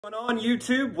What's going on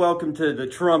YouTube? Welcome to the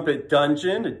Trumpet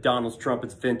Dungeon at Donalds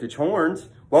Trumpets Vintage Horns.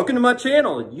 Welcome to my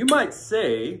channel. You might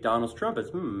say, Donalds Trumpets,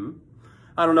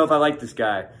 I don't know if I like this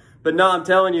guy. But no, I'm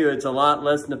telling you, it's a lot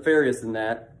less nefarious than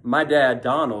that. My dad,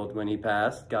 Donald, when he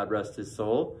passed, God rest his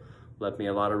soul, left me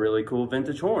a lot of really cool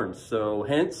vintage horns. So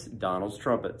hence, Donalds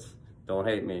Trumpets. Don't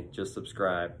hate me, just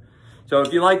subscribe. So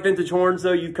if you like vintage horns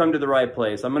though, you've come to the right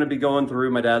place. I'm gonna be going through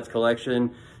my dad's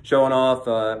collection, showing off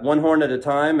one horn at a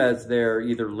time as they're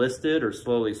either listed or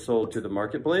slowly sold to the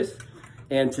marketplace.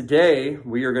 And today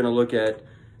we are gonna look at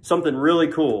something really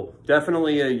cool,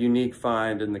 definitely a unique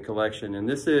find in the collection. And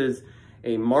this is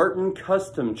a Martin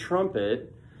custom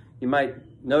trumpet. You might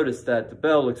notice that the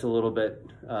bell looks a little bit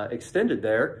extended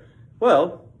there.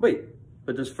 Well, wait,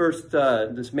 but this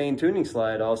main tuning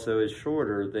slide also is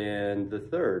shorter than the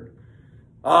third.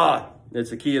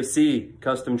 It's a key of C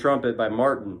custom trumpet by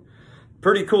Martin.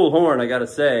 Pretty cool horn, I gotta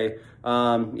say.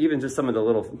 Even just some of the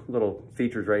little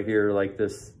features right here, like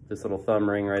this little thumb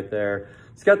ring right there.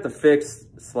 It's got the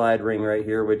fixed slide ring right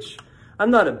here, which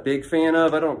I'm not a big fan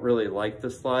of. I don't really like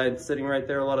the slide sitting right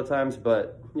there a lot of times,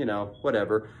 but you know,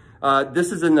 whatever.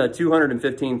 This is in the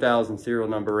 215,000 serial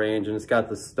number range, and it's got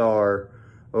the star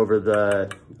over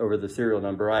the serial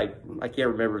number. I can't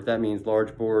remember if that means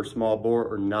large bore, small bore,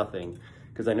 or nothing,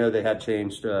 because I know they have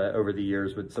changed over the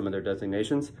years with some of their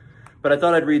designations. But I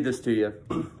thought I'd read this to you.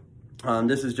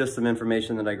 This is just some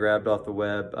information that I grabbed off the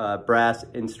web,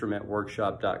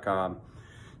 brassinstrumentworkshop.com.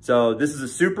 So this is a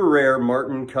super rare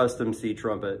Martin custom C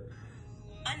trumpet.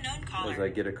 Unknown caller. As I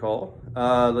get a call.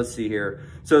 Let's see here.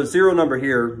 So the serial number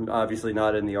here, obviously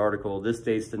not in the article. This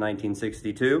dates to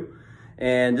 1962.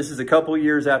 And this is a couple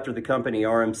years after the company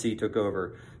RMC took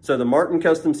over. So the Martin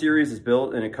Custom Series is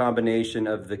built in a combination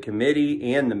of the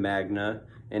Committee and the Magna,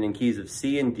 and in keys of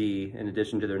C and D, in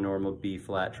addition to their normal B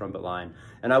flat trumpet line.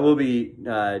 And I will be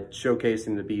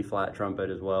showcasing the B flat trumpet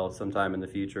as well sometime in the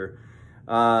future.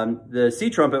 The C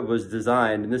trumpet was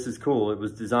designed, and this is cool, it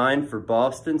was designed for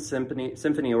Boston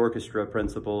Symphony Orchestra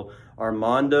principal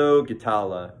Armando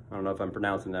Guitala. I don't know if I'm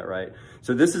pronouncing that right.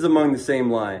 So this is among the same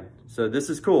line. So this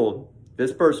is cool.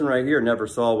 This person right here never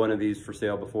saw one of these for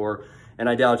sale before, and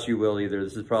I doubt you will either.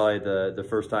 This is probably the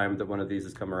first time that one of these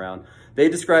has come around. They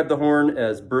describe the horn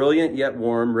as brilliant yet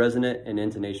warm, resonant, and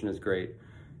intonation is great.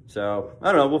 So,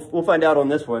 I don't know, we'll find out on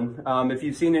this one. If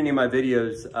you've seen any of my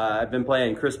videos, I've been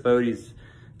playing Chris Bode's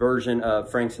version of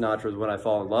Frank Sinatra's When I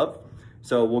Fall in Love.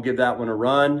 So we'll give that one a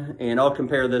run, and I'll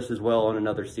compare this as well on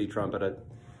another C trumpet.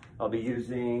 I'll be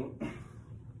using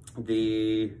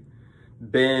the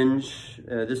Binge.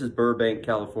 This is Burbank,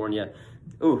 California.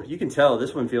 Oh, you can tell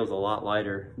this one feels a lot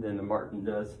lighter than the Martin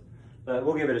does. But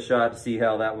we'll give it a shot to see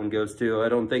how that one goes too. I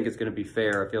don't think it's gonna be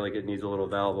fair. I feel like it needs a little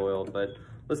valve oil, but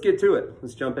let's get to it.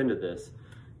 Let's jump into this.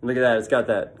 And look at that, it's got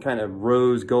that kind of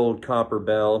rose gold copper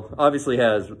bell. Obviously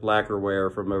has lacquer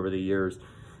wear from over the years.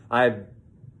 It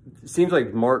seems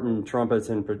like Martin trumpets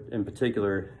in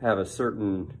particular have a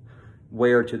certain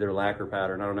wear to their lacquer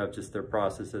pattern. I don't know if just their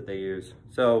process that they use.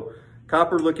 So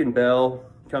copper looking bell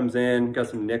comes in, got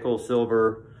some nickel,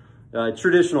 silver,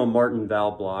 traditional Martin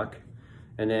valve block.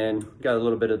 And then got a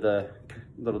little bit of the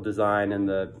little design in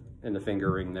the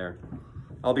finger ring there.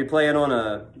 I'll be playing on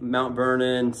a Mount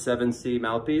Vernon 7C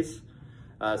mouthpiece.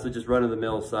 So just run of the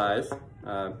mill size.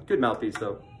 Good mouthpiece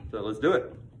though. So let's do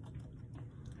it.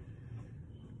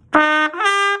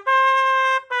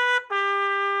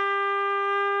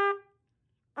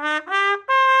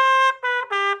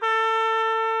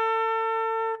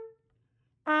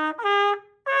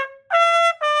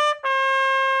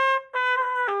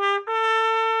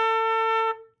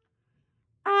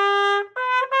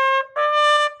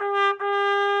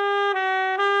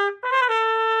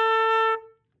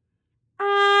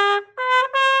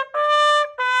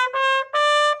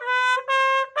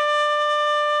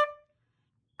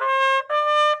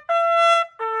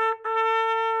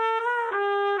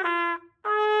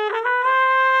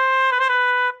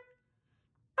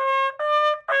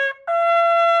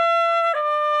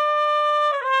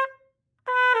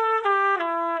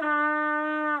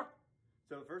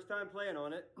 First time playing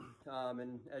on it,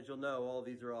 and as you'll know, all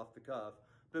these are off the cuff.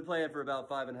 Been playing for about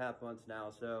 5.5 months now,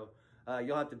 so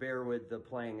you'll have to bear with the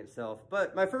playing itself.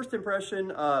 But my first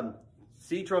impression,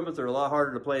 C trumpets are a lot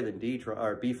harder to play than B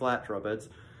flat trumpets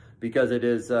because it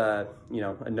is, you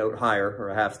know, a note higher or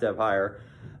a half step higher.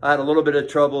 I had a little bit of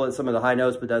trouble at some of the high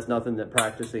notes, but that's nothing that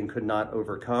practicing could not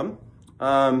overcome.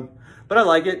 But I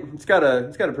like it. It's got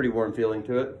a pretty warm feeling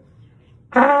to it.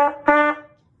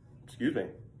 Excuse me.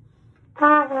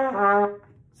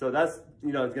 So that's,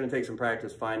 you know, it's going to take some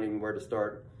practice finding where to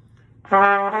start.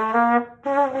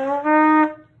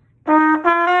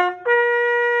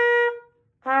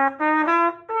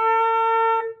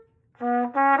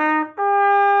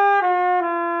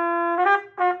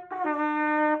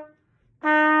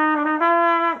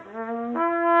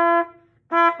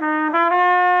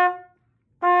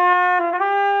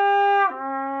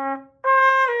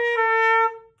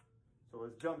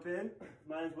 in,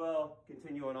 might as well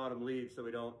continue on Autumn Leaves so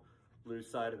we don't lose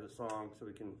sight of the song, so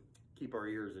we can keep our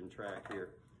ears in track here.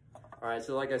 All right,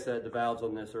 so like I said, the valves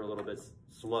on this are a little bit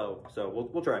slow, so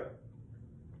we'll try.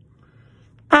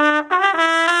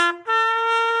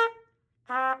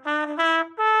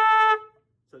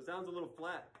 So it sounds a little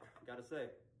flat, gotta say.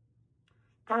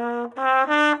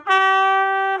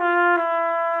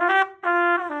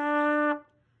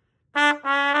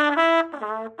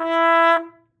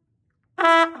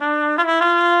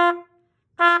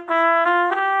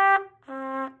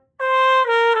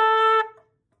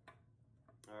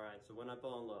 So When I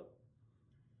Fall in Love.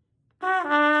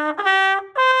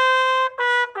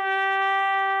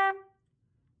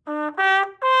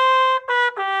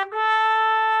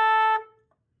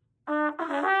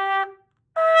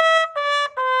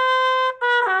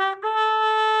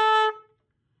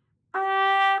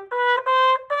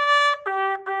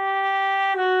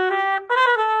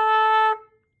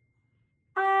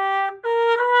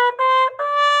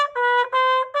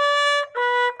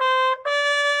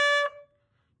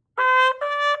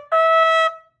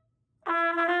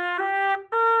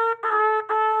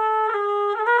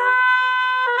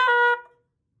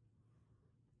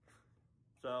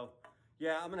 So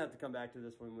yeah, I'm gonna have to come back to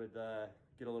this one with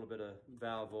get a little bit of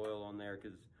valve oil on there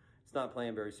because it's not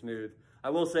playing very smooth. I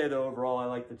will say though, overall I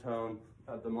like the tone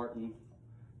of the Martin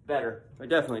better. I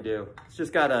definitely do. It's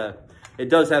just got it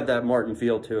does have that Martin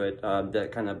feel to it,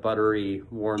 that kind of buttery,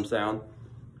 warm sound.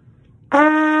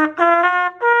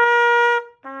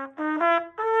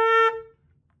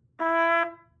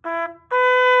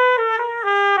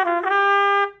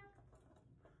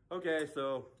 Okay,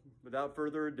 so without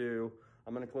further ado,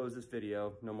 I'm gonna close this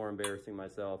video. No more embarrassing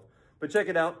myself. But check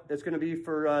it out. It's gonna be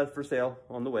for sale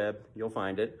on the web. You'll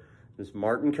find it. This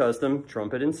Martin Custom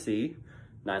Trumpet in C.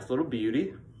 Nice little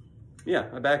beauty. Yeah,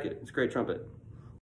 I back it. It's a great trumpet.